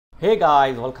Hey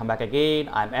guys, welcome back again.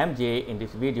 I'm MJ. In this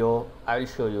video I will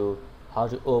show you how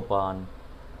to open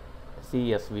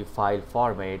CSV file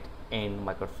format in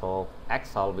Microsoft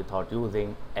Excel without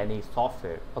using any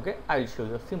software. Okay, I will show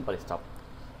you simple stuff.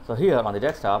 So here on the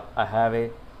desktop I have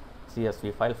a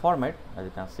CSV file format, as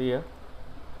you can see here.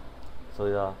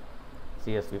 So the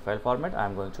CSV file format I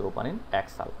am going to open in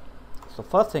Excel. So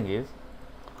first thing is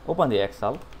open the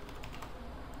Excel,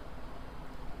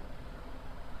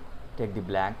 take the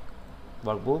blank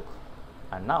workbook,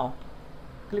 and now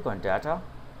click on data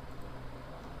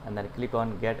and then click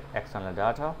on get external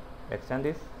data, extend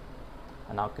this,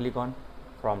 and now click on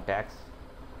from text.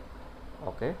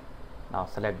 Okay, now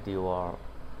select your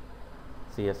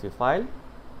CSV file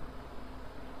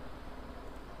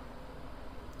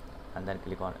and then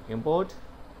click on import,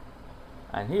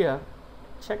 and here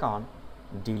check on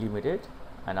delimited,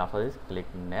 and after this click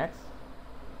next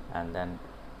and then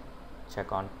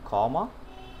check on comma,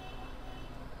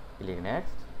 click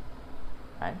next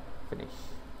and finish.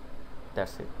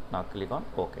 That's it. Now click on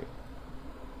OK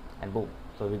and boom.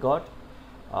 So we got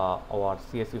our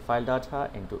CSV file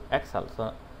data into Excel.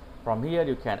 So from here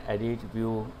you can edit,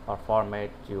 view or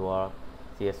format your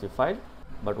CSV file,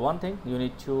 but one thing, you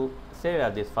need to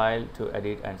save this file to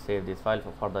edit and save this file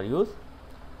for further use.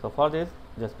 So for this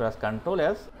just press Ctrl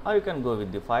S, or you can go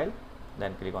with the file,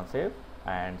 then click on save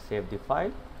and save the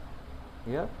file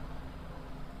here,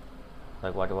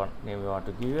 like whatever name you want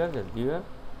to give here, just give here,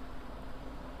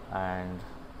 and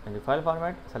in the file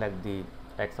format select the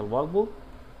Excel workbook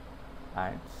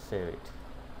and save it.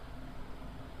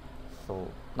 So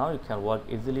now you can work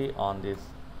easily on this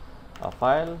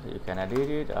file. You can edit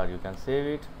it or you can save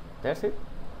it. That's it.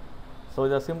 So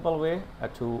it's a simple way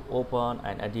to open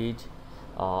and edit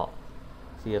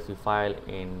CSV file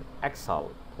in Excel.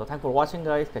 So thanks for watching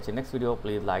guys. Catch you next video.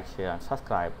 Please like, share and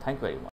subscribe. Thank you very much.